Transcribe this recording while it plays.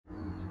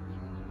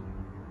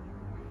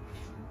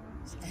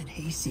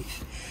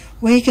Adhesive.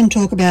 We can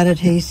talk about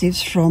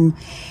adhesives from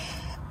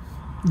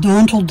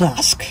dawn till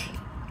dusk.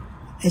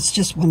 It's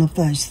just one of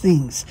those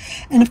things.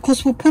 And of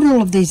course we'll put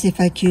all of these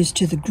FAQs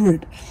to the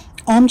group.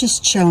 I'm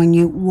just showing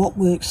you what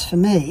works for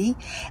me,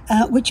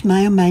 which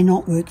may or may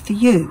not work for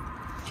you.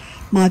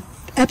 My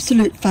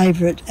absolute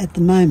favourite at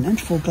the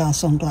moment for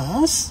glass on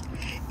glass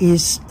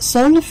is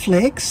Solar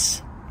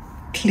Flex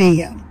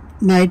Clear,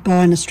 made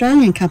by an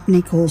Australian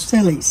company called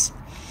Sellies.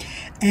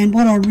 And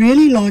what I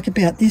really like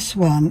about this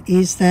one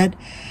is that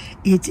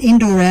it's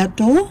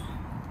indoor-outdoor,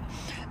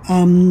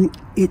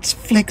 it's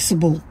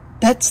flexible.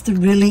 That's the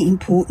really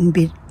important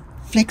bit,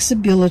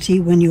 flexibility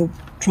when you're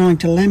trying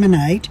to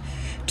laminate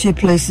two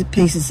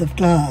pieces of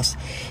glass.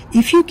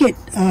 If you get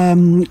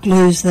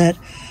glues that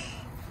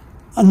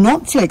are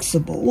not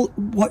flexible,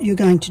 what you're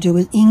going to do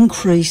is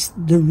increase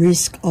the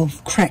risk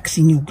of cracks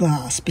in your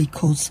glass,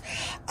 because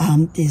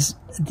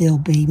there'll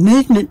be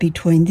movement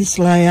between this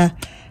layer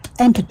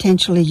and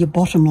potentially your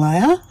bottom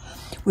layer,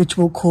 which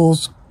will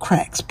cause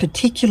cracks,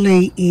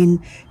 particularly in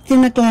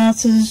thinner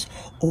glasses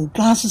or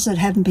glasses that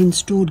haven't been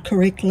stored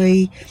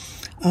correctly,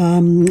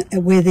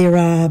 where there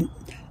are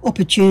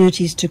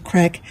opportunities to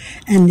crack.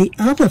 And the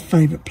other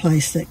favourite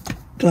place that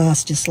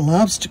glass just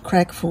loves to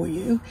crack for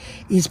you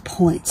is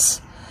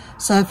points.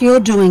 So if you're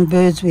doing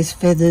birds with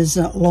feathers,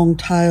 long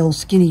tail,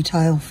 skinny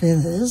tail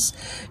feathers,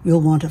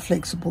 you'll want a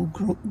flexible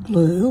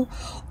glue,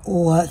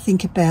 or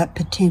think about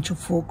potential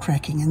for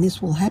cracking, and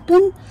this will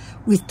happen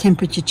with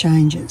temperature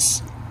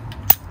changes.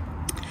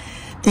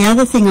 The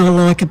other thing I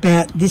like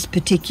about this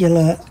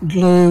particular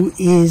glue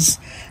is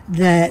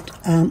that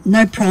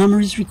no primer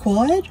is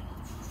required.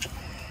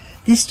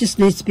 This just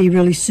needs to be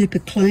really super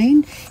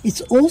clean. It's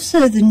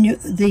also the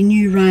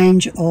new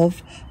range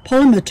of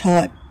polymer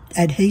type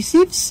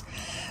adhesives,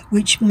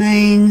 which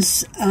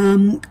means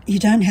you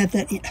don't have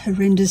that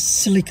horrendous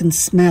silicone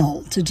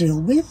smell to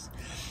deal with.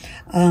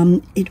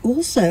 It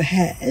also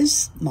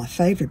has, my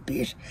favourite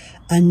bit,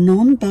 a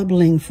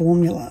non-bubbling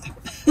formula.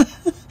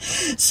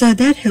 So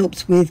that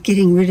helps with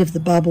getting rid of the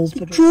bubbles.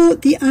 But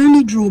the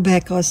only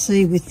drawback I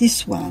see with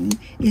this one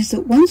is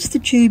that once the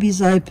tube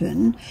is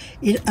open,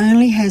 it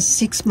only has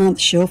 6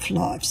 months shelf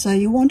life. So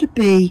you want to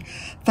be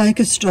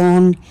focused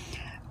on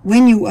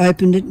when you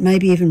opened it,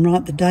 maybe even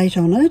write the date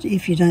on it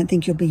if you don't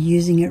think you'll be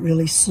using it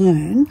really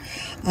soon,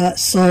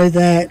 so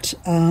that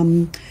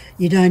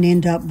you don't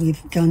end up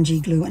with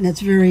gungy glue. And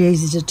it's very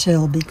easy to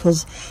tell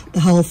because the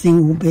whole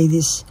thing will be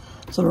this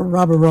sort of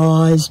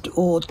rubberized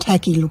or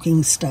tacky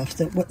looking stuff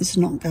that is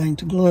not going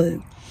to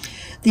glue.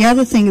 The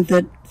other thing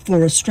that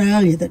for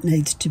Australia that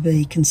needs to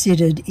be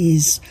considered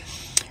is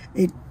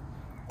it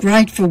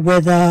great for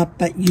weather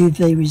but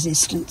UV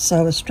resistant.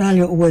 So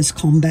Australia always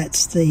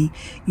combats the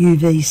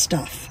UV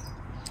stuff.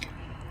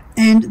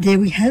 And there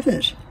we have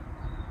it.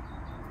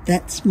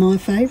 That's my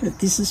favourite.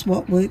 This is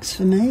what works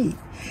for me.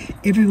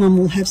 Everyone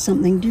will have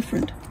something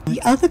different.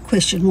 The other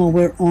question while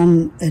we're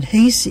on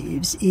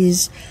adhesives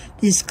is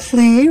there's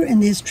clear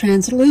and there's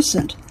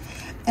translucent.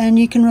 And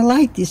you can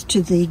relate this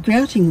to the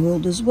grouting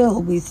world as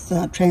well with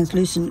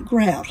translucent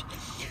grout.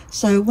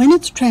 So when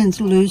it's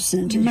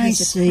translucent, you may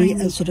see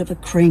a sort of a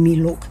creamy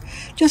look,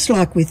 just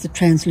like with the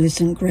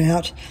translucent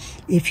grout.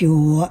 If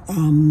your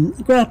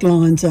grout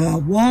lines are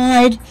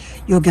wide,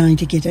 you're going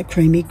to get a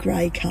creamy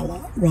grey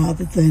colour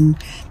rather than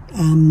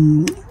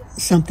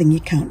something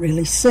you can't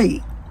really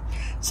see.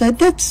 So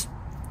that's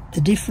the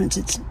difference.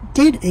 It's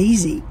dead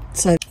easy.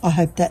 So I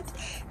hope that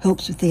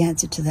helps with the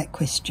answer to that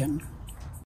question.